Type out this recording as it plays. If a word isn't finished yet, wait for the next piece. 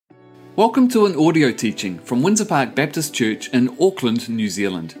Welcome to an audio teaching from Windsor Park Baptist Church in Auckland, New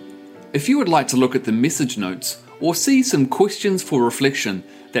Zealand. If you would like to look at the message notes or see some questions for reflection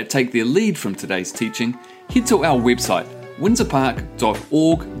that take their lead from today's teaching, head to our website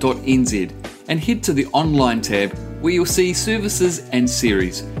windsorpark.org.nz and head to the online tab where you'll see services and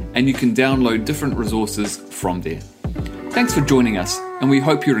series, and you can download different resources from there. Thanks for joining us, and we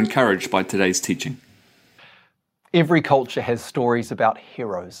hope you're encouraged by today's teaching. Every culture has stories about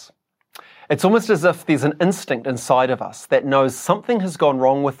heroes. It's almost as if there's an instinct inside of us that knows something has gone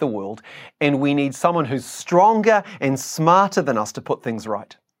wrong with the world and we need someone who's stronger and smarter than us to put things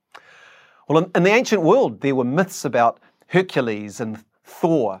right. Well, in the ancient world, there were myths about Hercules and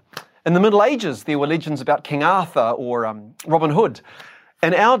Thor. In the Middle Ages, there were legends about King Arthur or Robin Hood.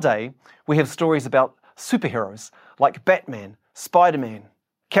 In our day, we have stories about superheroes like Batman, Spider-Man,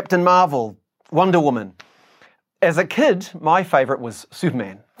 Captain Marvel, Wonder Woman. As a kid, my favourite was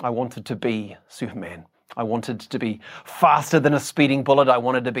Superman. I wanted to be Superman. I wanted to be faster than a speeding bullet. I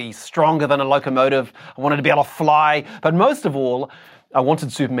wanted to be stronger than a locomotive. I wanted to be able to fly. But most of all, I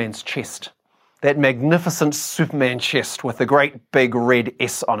wanted Superman's chest. That magnificent Superman chest with the great big red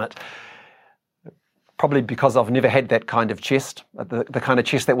S on it. Probably because I've never had that kind of chest, the kind of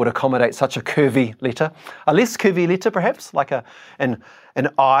chest that would accommodate such a curvy letter. A less curvy letter, perhaps, like an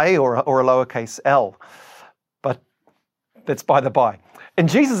I or a lowercase l. But that's by the by. In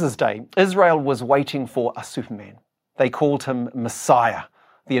Jesus' day, Israel was waiting for a Superman. They called him Messiah,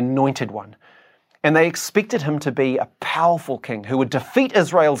 the Anointed One. And they expected him to be a powerful king who would defeat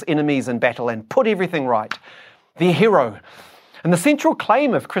Israel's enemies in battle and put everything right. The hero. And the central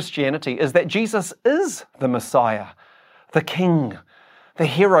claim of Christianity is that Jesus is the Messiah, the King, the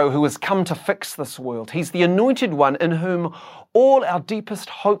hero who has come to fix this world. He's the Anointed One in whom all our deepest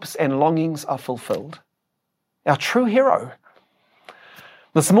hopes and longings are fulfilled. Our true hero.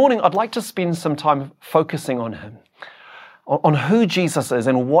 This morning, I'd like to spend some time focusing on him, on who Jesus is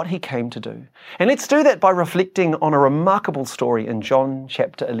and what he came to do. And let's do that by reflecting on a remarkable story in John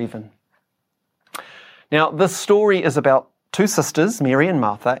chapter 11. Now, this story is about two sisters, Mary and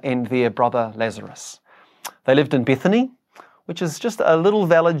Martha, and their brother Lazarus. They lived in Bethany, which is just a little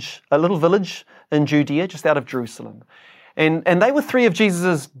village in Judea, just out of Jerusalem. And they were three of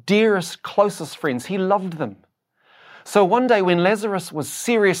Jesus' dearest, closest friends. He loved them. So one day when Lazarus was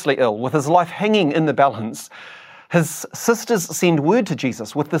seriously ill, with his life hanging in the balance, his sisters send word to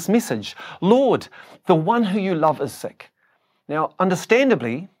Jesus with this message: "Lord, the one who you love is sick." Now,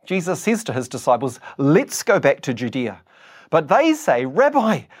 understandably, Jesus says to his disciples, "Let's go back to Judea." But they say,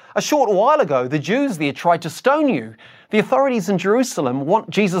 "Rabbi, a short while ago, the Jews there tried to stone you. The authorities in Jerusalem want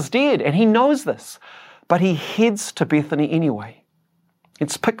Jesus dead, and he knows this." But he heads to Bethany anyway.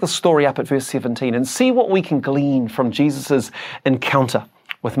 Let's pick the story up at verse 17 and see what we can glean from Jesus' encounter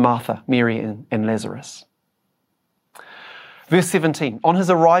with Martha, Mary, and Lazarus. Verse 17, on his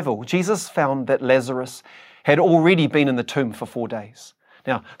arrival, Jesus found that Lazarus had already been in the tomb for 4 days.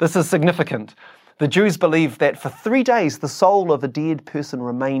 Now, this is significant. The Jews believed that for 3 days, the soul of a dead person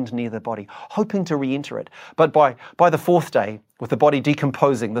remained near the body, hoping to re-enter it. But by the 4th day, with the body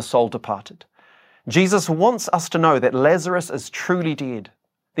decomposing, the soul departed. Jesus wants us to know that Lazarus is truly dead.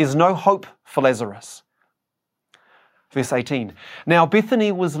 There's no hope for Lazarus. Verse 18, now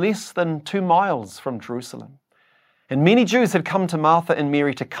Bethany was less than 2 miles from Jerusalem, and many Jews had come to Martha and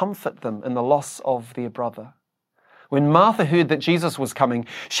Mary to comfort them in the loss of their brother. When Martha heard that Jesus was coming,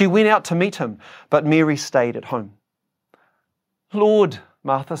 she went out to meet him, but Mary stayed at home. "Lord,"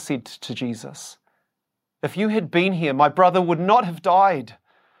 Martha said to Jesus, "if you had been here, my brother would not have died.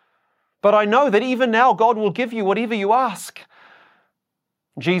 But I know that even now God will give you whatever you ask."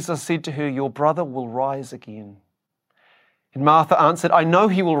 Jesus said to her, "Your brother will rise again." And Martha answered, "I know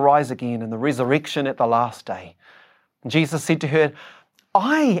he will rise again in the resurrection at the last day." And Jesus said to her,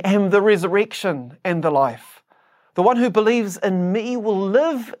 "I am the resurrection and the life. The one who believes in me will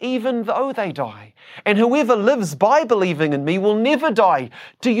live even though they die. And whoever lives by believing in me will never die.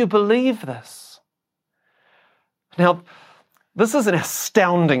 Do you believe this?" Now, this is an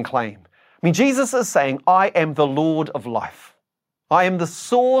astounding claim. I mean, Jesus is saying, "I am the Lord of life. I am the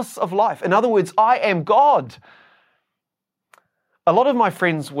source of life." In other words, I am God. A lot of my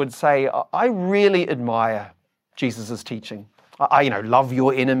friends would say, I really admire Jesus' teaching. I love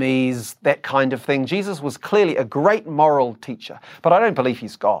your enemies, that kind of thing. Jesus was clearly a great moral teacher, but I don't believe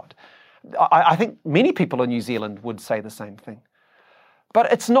he's God. I think many people in New Zealand would say the same thing.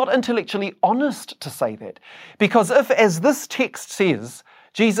 But it's not intellectually honest to say that, because if, as this text says,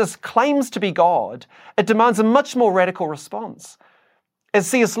 Jesus claims to be God, it demands a much more radical response. As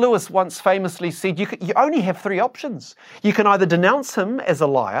C.S. Lewis once famously said, you only have three options. You can either denounce him as a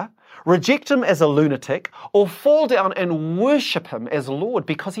liar, reject him as a lunatic, or fall down and worship him as Lord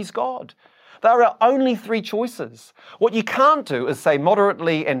because he's God. There are only three choices. What you can't do is say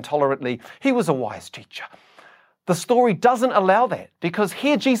moderately and tolerantly, he was a wise teacher. The story doesn't allow that because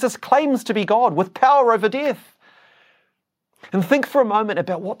here Jesus claims to be God with power over death. And think for a moment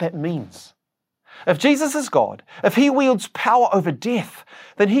about what that means. If Jesus is God, if he wields power over death,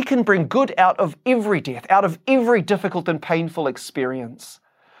 then he can bring good out of every death, out of every difficult and painful experience.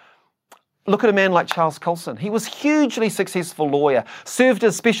 Look at a man like Charles Colson. He was a hugely successful lawyer, served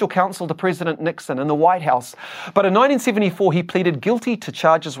as special counsel to President Nixon in the White House. But in 1974, he pleaded guilty to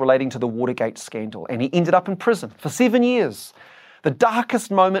charges relating to the Watergate scandal, and he ended up in prison for 7 years, the darkest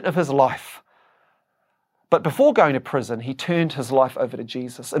moment of his life. But before going to prison, he turned his life over to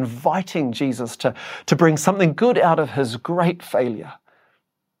Jesus, inviting Jesus to bring something good out of his great failure.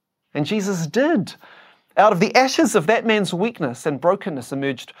 And Jesus did. Out of the ashes of that man's weakness and brokenness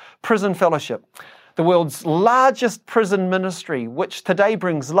emerged Prison Fellowship, the world's largest prison ministry, which today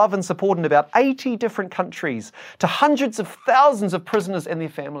brings love and support in about 80 different countries to hundreds of thousands of prisoners and their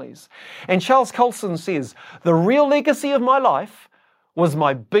families. And Charles Colson says, the real legacy of my life was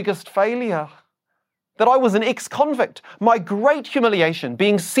my biggest failure. That I was an ex-convict. My great humiliation,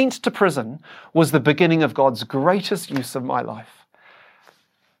 being sent to prison, was the beginning of God's greatest use of my life.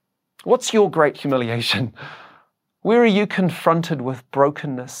 What's your great humiliation? Where are you confronted with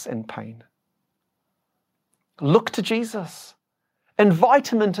brokenness and pain? Look to Jesus.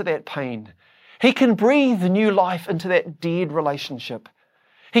 Invite him into that pain. He can breathe new life into that dead relationship.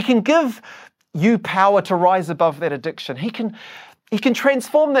 He can give you power to rise above that addiction. He can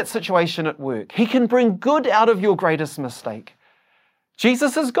transform that situation at work. He can bring good out of your greatest mistake.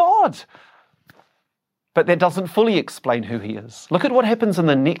 Jesus is God. But that doesn't fully explain who he is. Look at what happens in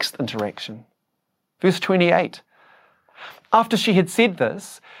the next interaction. Verse 28. After she had said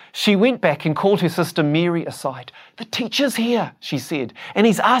this, she went back and called her sister Mary aside. The teacher's here, she said, and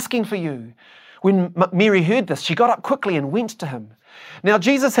he's asking for you. When Mary heard this, she got up quickly and went to him. Now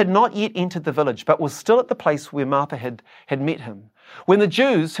Jesus had not yet entered the village, but was still at the place where Martha had met him. When the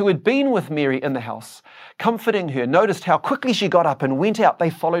Jews who had been with Mary in the house, comforting her, noticed how quickly she got up and went out, they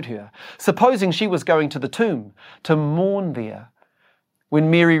followed her, supposing she was going to the tomb to mourn there. When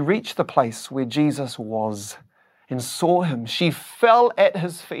Mary reached the place where Jesus was and saw him, she fell at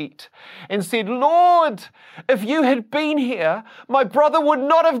his feet and said, Lord, if you had been here, my brother would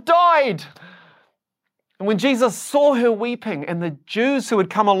not have died. And when Jesus saw her weeping and the Jews who had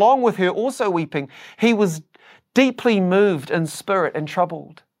come along with her also weeping, he was deeply moved in spirit and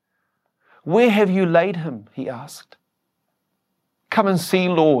troubled. Where have you laid him? He asked. Come and see,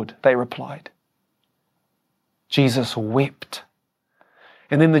 Lord, they replied. Jesus wept.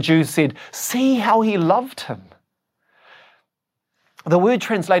 And then the Jews said, see how he loved him. The word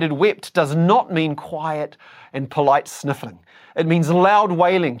translated wept does not mean quiet and polite sniffling. It means loud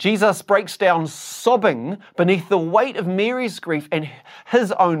wailing. Jesus breaks down sobbing beneath the weight of Mary's grief and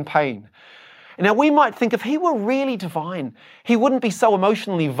his own pain. Now we might think if he were really divine, he wouldn't be so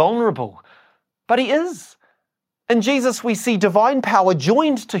emotionally vulnerable. But he is. In Jesus we see divine power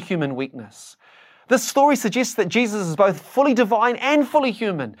joined to human weakness. This story suggests that Jesus is both fully divine and fully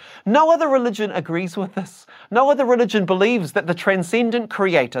human. No other religion agrees with this. No other religion believes that the transcendent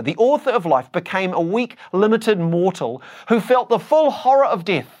creator, the author of life, became a weak, limited mortal who felt the full horror of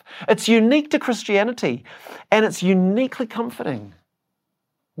death. It's unique to Christianity, and it's uniquely comforting.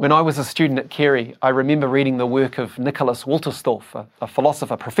 When I was a student at Carey, I remember reading the work of Nicholas Wolterstorff, a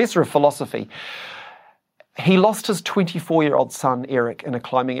philosopher, professor of philosophy. He lost his 24-year-old son, Eric, in a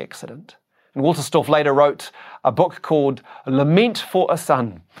climbing accident. And Wolterstorff later wrote a book called Lament for a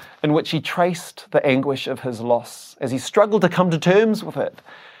Son, in which he traced the anguish of his loss as he struggled to come to terms with it.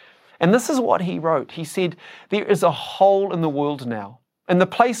 And this is what he wrote. He said, there is a hole in the world now. In the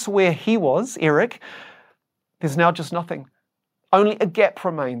place where he was, Eric, there's now just nothing. Only a gap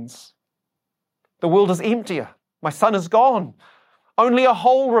remains. The world is emptier. My son is gone. Only a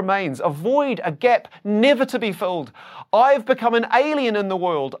hole remains, a void, a gap, never to be filled. I've become an alien in the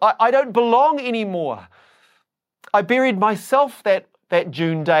world. I don't belong anymore. I buried myself that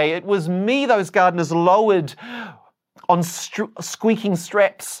June day. It was me those gardeners lowered on squeaking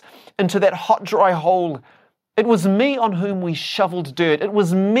straps into that hot, dry hole. It was me on whom we shoveled dirt. It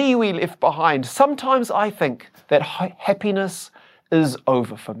was me we left behind. Sometimes I think that happiness is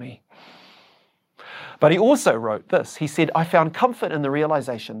over for me. But he also wrote this. He said, I found comfort in the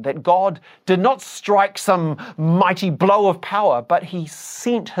realization that God did not strike some mighty blow of power, but he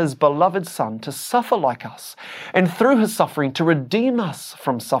sent his beloved Son to suffer like us, and through his suffering to redeem us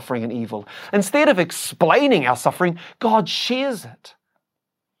from suffering and evil. Instead of explaining our suffering, God shares it.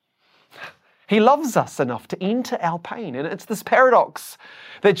 He loves us enough to enter our pain. And it's this paradox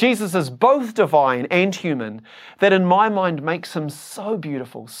that Jesus is both divine and human that in my mind makes him so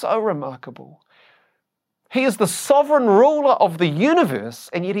beautiful, so remarkable. He is the sovereign ruler of the universe,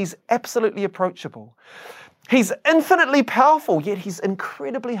 and yet he's absolutely approachable. He's infinitely powerful, yet he's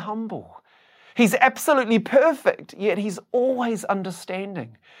incredibly humble. He's absolutely perfect, yet he's always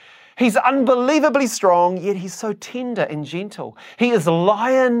understanding. He's unbelievably strong, yet he's so tender and gentle. He is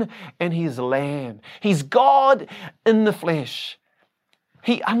lion and he is lamb. He's God in the flesh.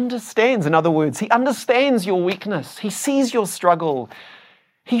 He understands, in other words, he understands your weakness. He sees your struggle.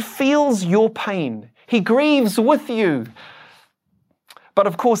 He feels your pain. He grieves with you. But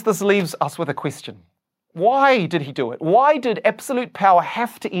of course, this leaves us with a question. Why did he do it? Why did absolute power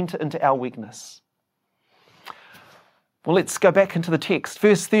have to enter into our weakness? Well, let's go back into the text.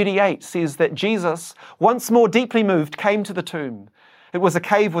 Verse 38 says that Jesus, once more deeply moved, came to the tomb. It was a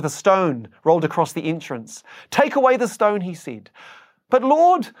cave with a stone rolled across the entrance. Take away the stone, he said. But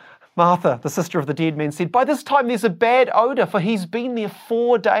Lord, Martha, the sister of the dead man, said, by this time there's a bad odor, for he's been there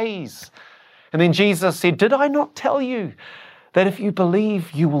 4 days. And then Jesus said, did I not tell you that if you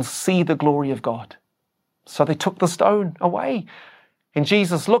believe, you will see the glory of God? So they took the stone away. And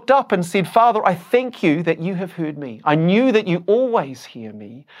Jesus looked up and said, Father, I thank you that you have heard me. I knew that you always hear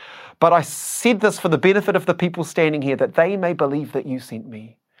me, but I said this for the benefit of the people standing here, that they may believe that you sent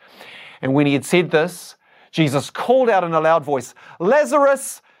me. And when he had said this, Jesus called out in a loud voice,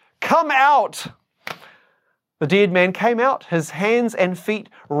 Lazarus, come out! The dead man came out, his hands and feet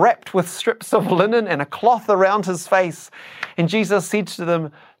wrapped with strips of linen and a cloth around his face. And Jesus said to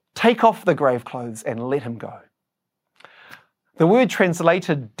them, take off the grave clothes and let him go. The word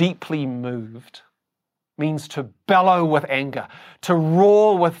translated deeply moved means to bellow with anger, to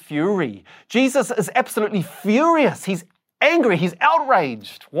roar with fury. Jesus is absolutely furious. He's angry. He's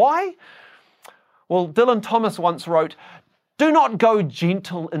outraged. Why? Well, Dylan Thomas once wrote, do not go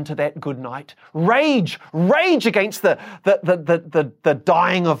gentle into that good night. Rage against the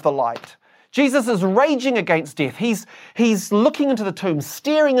dying of the light. Jesus is raging against death. He's looking into the tomb,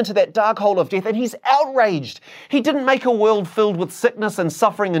 staring into that dark hole of death, and he's outraged. He didn't make a world filled with sickness and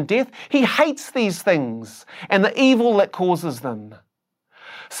suffering and death. He hates these things and the evil that causes them.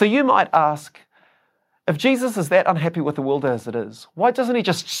 So you might ask, if Jesus is that unhappy with the world as it is, why doesn't he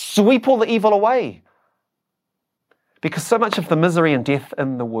just sweep all the evil away? Because so much of the misery and death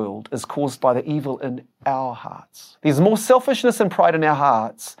in the world is caused by the evil in our hearts. There's more selfishness and pride in our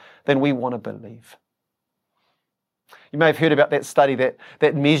hearts than we want to believe. You may have heard about that study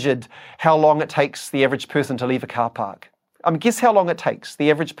that measured how long it takes the average person to leave a car park. Guess how long it takes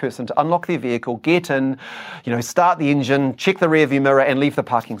the average person to unlock their vehicle, get in, start the engine, check the rearview mirror, and leave the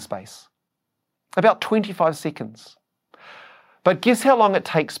parking space. About 25 seconds. But guess how long it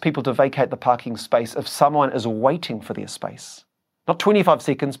takes people to vacate the parking space if someone is waiting for their space? Not 25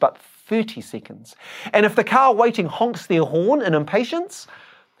 seconds, but 30 seconds. And if the car waiting honks their horn in impatience,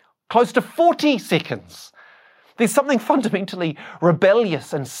 close to 40 seconds. There's something fundamentally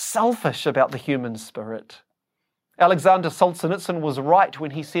rebellious and selfish about the human spirit. Alexander Solzhenitsyn was right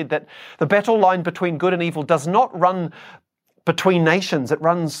when he said that the battle line between good and evil does not run between nations, it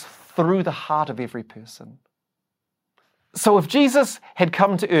runs through the heart of every person. So if Jesus had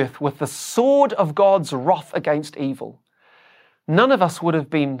come to earth with the sword of God's wrath against evil, none of us would have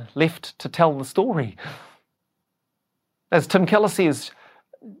been left to tell the story. As Tim Keller says,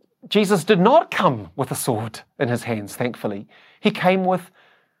 Jesus did not come with a sword in his hands, thankfully. He came with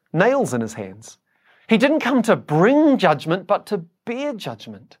nails in his hands. He didn't come to bring judgment, but to bear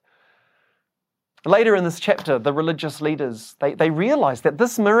judgment. Later in this chapter, the religious leaders, they realized that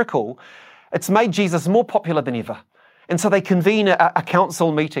this miracle, it's made Jesus more popular than ever. And so they convene a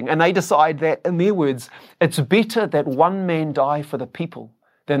council meeting and they decide that, in their words, it's better that one man die for the people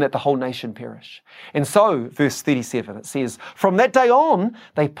than that the whole nation perish. And so, verse 37, it says, from that day on,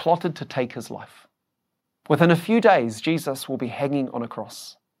 they plotted to take his life. Within a few days, Jesus will be hanging on a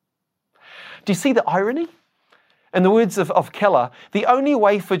cross. Do you see the irony? In the words of Keller, the only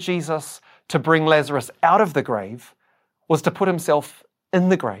way for Jesus to bring Lazarus out of the grave was to put himself in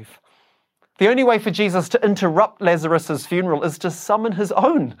the grave. The only way for Jesus to interrupt Lazarus' funeral is to summon his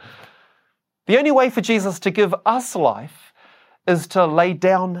own. The only way for Jesus to give us life is to lay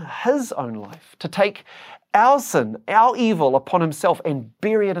down his own life, to take our sin, our evil upon himself and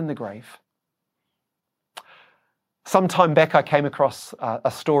bury it in the grave. Some time back, I came across a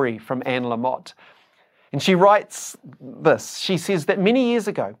story from Anne Lamott, and she writes this. She says that many years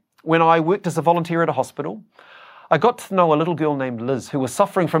ago, when I worked as a volunteer at a hospital, I got to know a little girl named Liz who was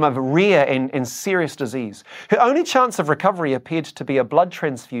suffering from a rare and serious disease. Her only chance of recovery appeared to be a blood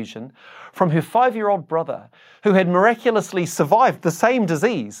transfusion from her 5-year-old brother, who had miraculously survived the same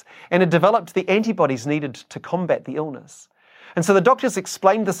disease and had developed the antibodies needed to combat the illness. And so the doctors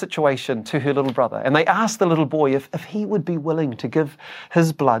explained the situation to her little brother, and they asked the little boy if he would be willing to give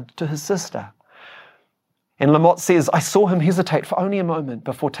his blood to his sister. And Lamott says, I saw him hesitate for only a moment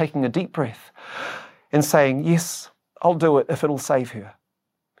before taking a deep breath and saying, yes, I'll do it if it'll save her.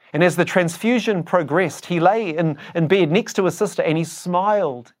 And as the transfusion progressed, he lay in bed next to his sister and he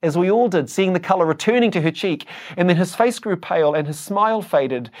smiled, as we all did, seeing the colour returning to her cheek. And then his face grew pale and his smile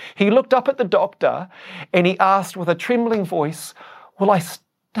faded. He looked up at the doctor and he asked with a trembling voice, will I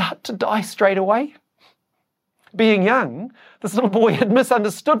start to die straight away? Being young, this little boy had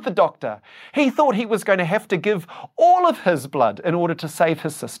misunderstood the doctor. He thought he was going to have to give all of his blood in order to save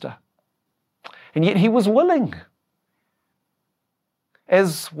his sister. And yet he was willing,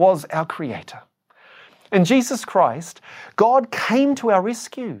 as was our Creator. In Jesus Christ, God came to our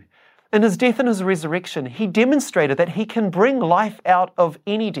rescue. In his death and his resurrection, he demonstrated that he can bring life out of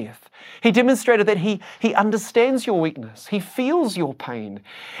any death. He demonstrated that he understands your weakness. He feels your pain.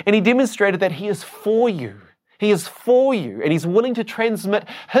 And he demonstrated that he is for you. He is for you, and he's willing to transmit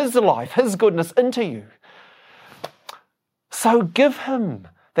his life, his goodness into you. So give him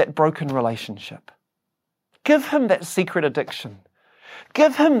that broken relationship. Give him that secret addiction.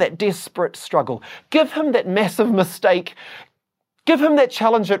 Give him that desperate struggle. Give him that massive mistake. Give him that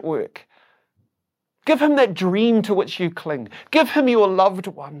challenge at work. Give him that dream to which you cling. Give him your loved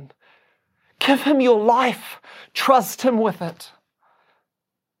one. Give him your life. Trust him with it.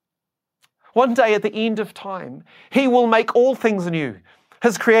 One day at the end of time, he will make all things new.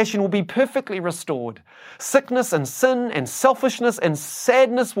 His creation will be perfectly restored. Sickness and sin and selfishness and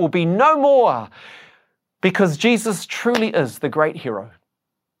sadness will be no more, because Jesus truly is the great hero,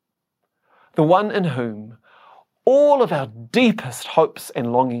 the one in whom all of our deepest hopes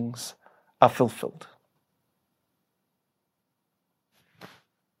and longings are fulfilled.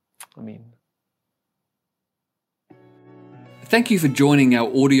 Amen. Thank you for joining our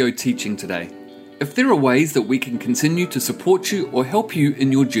audio teaching today. If there are ways that we can continue to support you or help you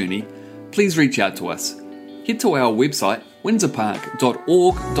in your journey, please reach out to us. Head to our website,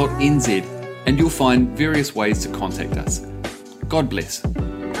 windsorpark.org.nz, and you'll find various ways to contact us. God bless.